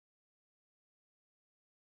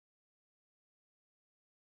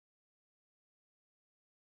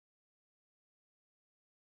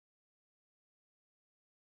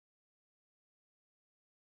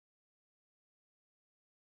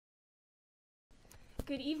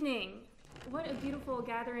Good evening. What a beautiful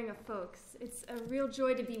gathering of folks. It's a real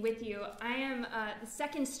joy to be with you. I am the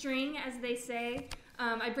second string, as they say.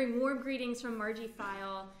 I bring warm greetings from Margie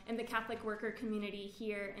File and the Catholic worker community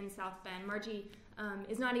here in South Bend. Margie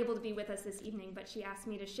is not able to be with us this evening, but she asked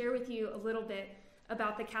me to share with you a little bit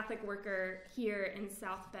about the Catholic worker here in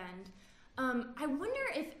South Bend. I wonder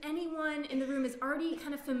if anyone in the room is already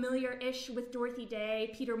kind of familiar-ish with Dorothy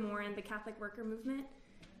Day, Peter Morin, the Catholic worker movement.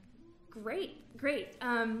 Great.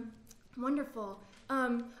 Wonderful.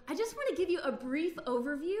 I just want to give you a brief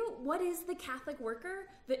overview. What is the Catholic worker,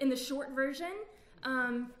 in the short version?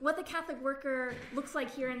 What the Catholic worker looks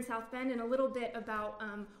like here in South Bend, and a little bit about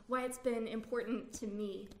why it's been important to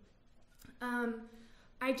me.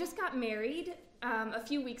 I just got married a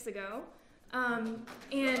few weeks ago, and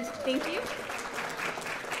thank you.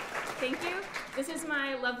 Thank you. This is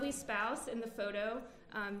my lovely spouse in the photo,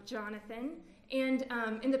 Jonathan. And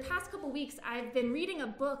in the past couple weeks, I've been reading a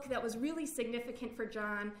book that was really significant for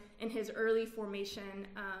John in his early formation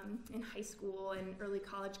in high school and early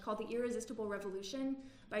college, called The Irresistible Revolution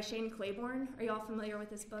by Shane Claiborne. Are you all familiar with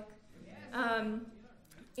this book? Yes.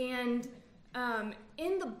 In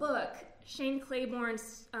the book, Shane Claiborne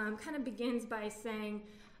kind of begins by saying,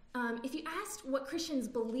 if you asked what Christians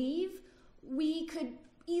believe, we could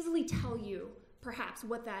easily tell you, perhaps,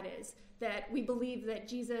 what that is. That we believe that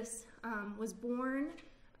Jesus was born,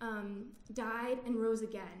 died, and rose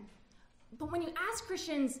again. But when you ask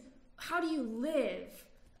Christians, how do you live?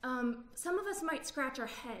 Some of us might scratch our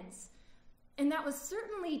heads. And that was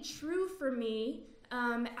certainly true for me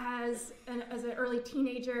as an early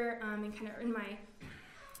teenager and kind of in my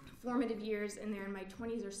formative years in there in my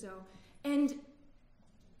 20s or so. And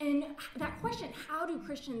that question, how do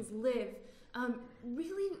Christians live,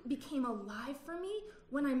 really became alive for me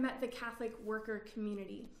when I met the Catholic worker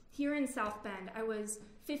community here in South Bend. I was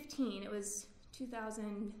 15, it was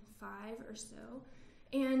 2005 or so,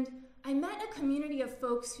 and I met a community of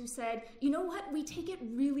folks who said, you know what, we take it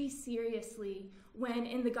really seriously when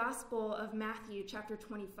in the Gospel of Matthew, chapter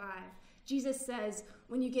 25, Jesus says,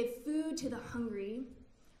 when you give food to the hungry,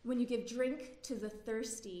 when you give drink to the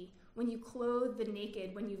thirsty, when you clothe the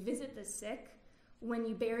naked, when you visit the sick, when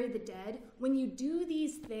you bury the dead, when you do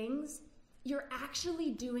these things, you're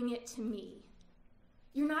actually doing it to me.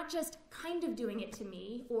 You're not just kind of doing it to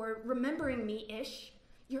me or remembering me-ish.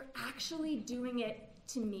 You're actually doing it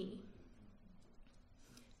to me.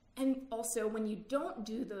 And also, when you don't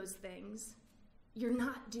do those things, you're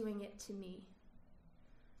not doing it to me.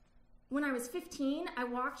 When I was 15, I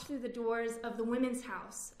walked through the doors of the Women's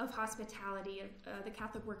House of Hospitality, the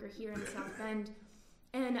Catholic worker here in South Bend,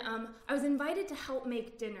 and I was invited to help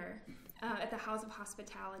make dinner at the House of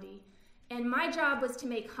Hospitality. And my job was to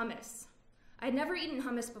make hummus. I'd never eaten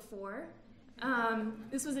hummus before.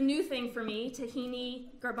 This was a new thing for me, tahini,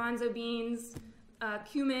 garbanzo beans,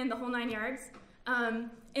 cumin, the whole 9 yards. And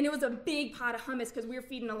it was a big pot of hummus because we were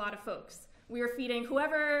feeding a lot of folks. We were feeding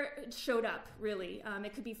whoever showed up, really.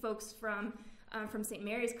 It could be folks from St.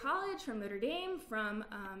 Mary's College, from Notre Dame, from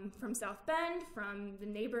South Bend, from the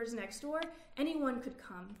neighbors next door. Anyone could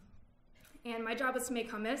come. And my job was to make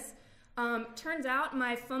hummus. Turns out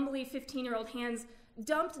my fumbly 15-year-old hands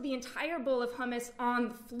dumped the entire bowl of hummus on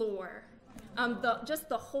the floor. Just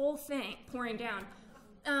the whole thing pouring down.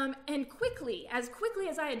 And quickly as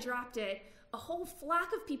I had dropped it, a whole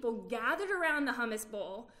flock of people gathered around the hummus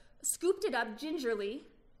bowl, scooped it up gingerly,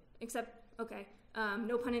 except, okay,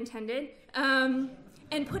 no pun intended,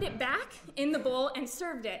 and put it back in the bowl and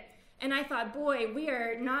served it. And I thought, boy, we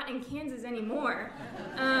are not in Kansas anymore.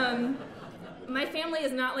 My family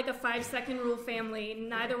is not like a 5-second rule family.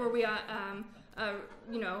 Neither were we,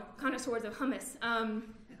 connoisseurs of hummus.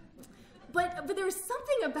 But there was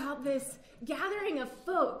something about this gathering of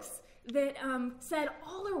folks that said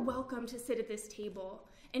all are welcome to sit at this table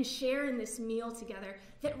and share in this meal together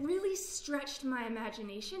that really stretched my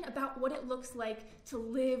imagination about what it looks like to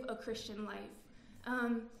live a Christian life.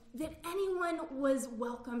 That anyone was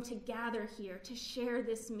welcome to gather here to share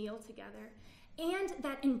this meal together. And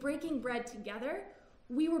that in breaking bread together,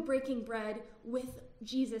 we were breaking bread with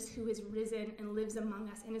Jesus, who is risen and lives among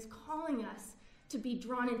us and is calling us to be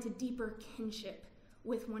drawn into deeper kinship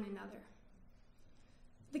with one another.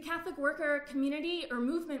 The Catholic worker community or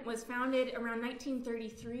movement was founded around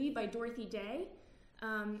 1933 by Dorothy Day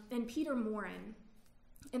and Peter Morin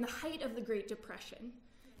in the height of the Great Depression.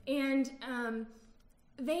 And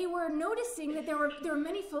they were noticing that there were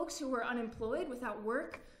many folks who were unemployed, without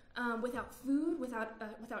work, without food,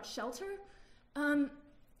 without shelter, and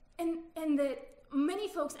that many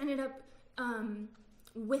folks ended up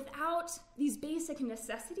without these basic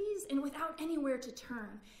necessities and without anywhere to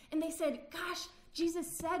turn. And they said, gosh, Jesus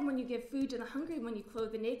said, when you give food to the hungry, when you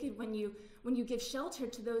clothe the naked, when you give shelter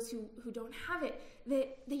to those who don't have it,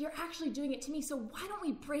 that you're actually doing it to me. So why don't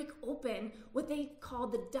we break open what they call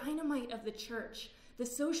the dynamite of the church, the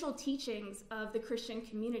social teachings of the Christian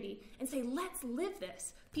community, and say, let's live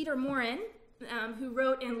this. Peter Morin, who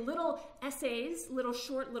wrote in little essays, little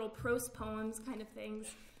short, little prose poems kind of things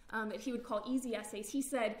that he would call easy essays, he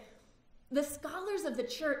said, the scholars of the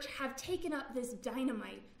church have taken up this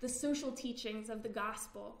dynamite, the social teachings of the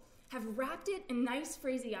gospel, have wrapped it in nice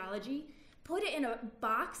phraseology, put it in a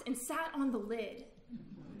box, and sat on the lid.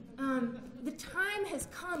 The time has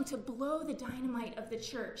come to blow the dynamite of the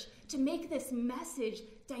church, to make this message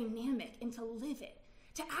dynamic and to live it,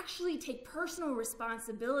 to actually take personal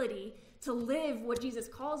responsibility to live what Jesus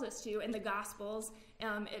calls us to in the Gospels,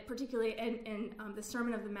 particularly in the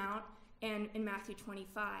Sermon on the Mount and in Matthew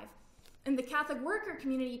 25. And the Catholic worker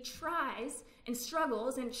community tries and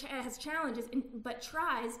struggles and has challenges, but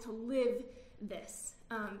tries to live this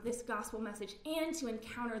gospel message and to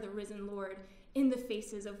encounter the risen Lord in the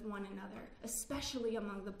faces of one another, especially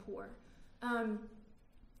among the poor.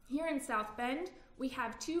 Here in South Bend, we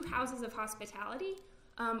have 2 houses of hospitality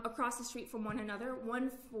across the street from one another,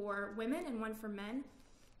 one for women and one for men,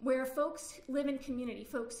 where folks live in community,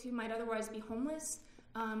 folks who might otherwise be homeless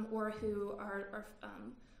or who are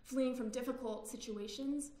fleeing from difficult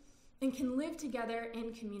situations, and can live together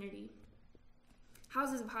in community.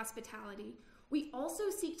 Houses of hospitality. We also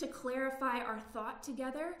seek to clarify our thought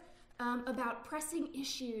together about pressing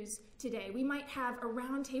issues today. We might have a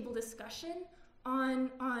roundtable discussion on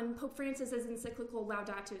Pope Francis's encyclical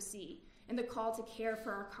Laudato Si and the call to care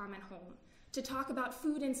for our common home, to talk about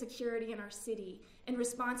food insecurity in our city and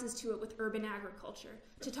responses to it with urban agriculture,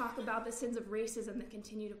 to talk about the sins of racism that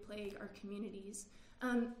continue to plague our communities,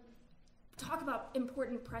 talk about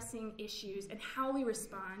important pressing issues and how we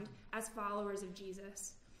respond as followers of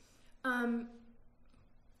Jesus.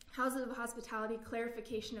 Houses of hospitality,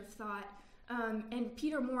 clarification of thought, and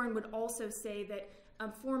Peter Morin would also say that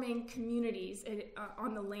forming communities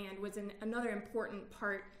on the land was another important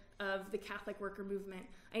part of the Catholic worker movement.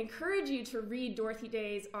 I encourage you to read Dorothy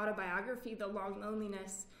Day's autobiography, The Long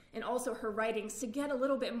Loneliness, and also her writings to get a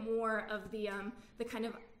little bit more of the kind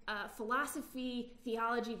of philosophy,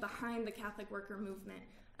 theology behind the Catholic worker movement.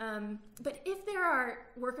 But if there are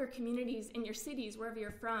worker communities in your cities, wherever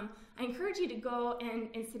you're from, I encourage you to go and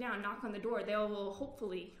sit down, knock on the door. They will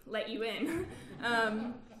hopefully let you in.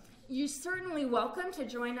 You're certainly welcome to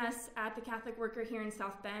join us at the Catholic Worker here in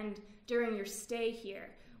South Bend during your stay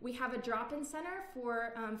here. We have a drop-in center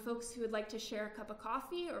for folks who would like to share a cup of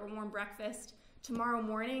coffee or a warm breakfast tomorrow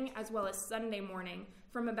morning, as well as Sunday morning,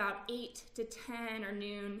 from about 8 to 10 or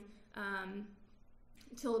noon,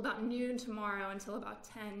 until about noon tomorrow, until about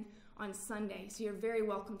 10 on Sunday. So you're very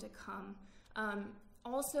welcome to come.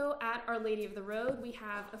 Also at Our Lady of the Road, we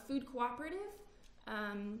have a food cooperative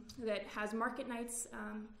that has market nights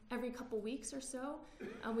every couple weeks or so.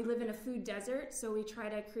 We live in a food desert, so we try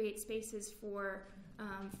to create spaces for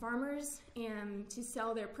farmers and to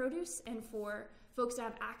sell their produce and for folks to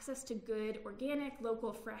have access to good, organic,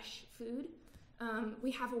 local, fresh food. We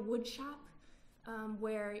have a wood shop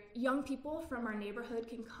where young people from our neighborhood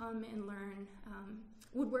can come and learn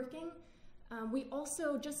woodworking. We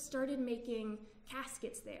also just started making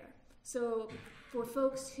caskets there. So for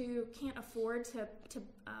folks who can't afford to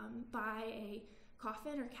buy a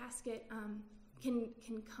coffin or casket,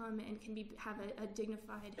 can come and have a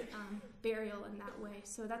dignified burial in that way.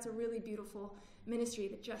 So that's a really beautiful ministry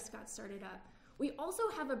that just got started up. We also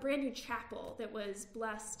have a brand new chapel that was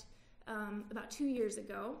blessed about 2 years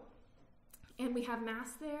ago, and we have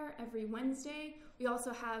Mass there every Wednesday. We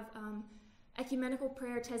also have ecumenical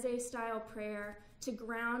prayer, Taizé-style prayer, to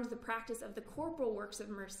ground the practice of the corporal works of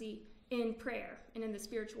mercy in prayer and in the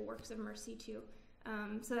spiritual works of mercy too.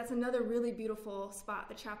 So that's another really beautiful spot,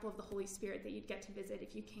 the Chapel of the Holy Spirit, that you'd get to visit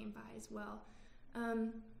if you came by as well.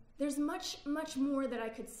 There's much more that I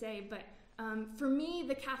could say, but for me,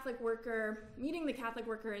 the Catholic worker, meeting the Catholic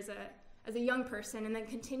worker as a young person and then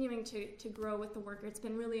continuing to grow with the worker, it's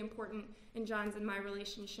been really important in John's and my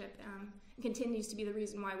relationship. It continues to be the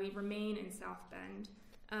reason why we remain in South Bend.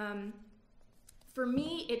 For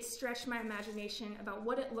me, it stretched my imagination about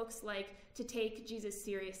what it looks like to take Jesus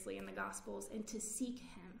seriously in the Gospels and to seek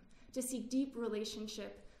him, to seek deep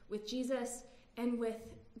relationship with Jesus and with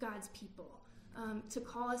God's people, to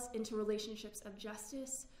call us into relationships of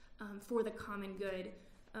justice for the common good,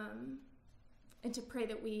 and to pray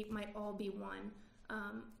that we might all be one.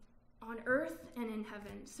 on earth and in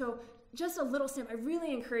heaven. So just a little snip. I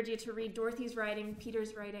really encourage you to read Dorothy's writing,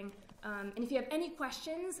 Peter's writing. And if you have any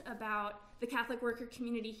questions about the Catholic worker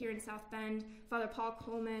community here in South Bend, Father Paul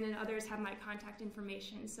Coleman and others have my contact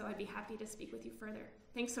information, so I'd be happy to speak with you further.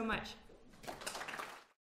 Thanks so much.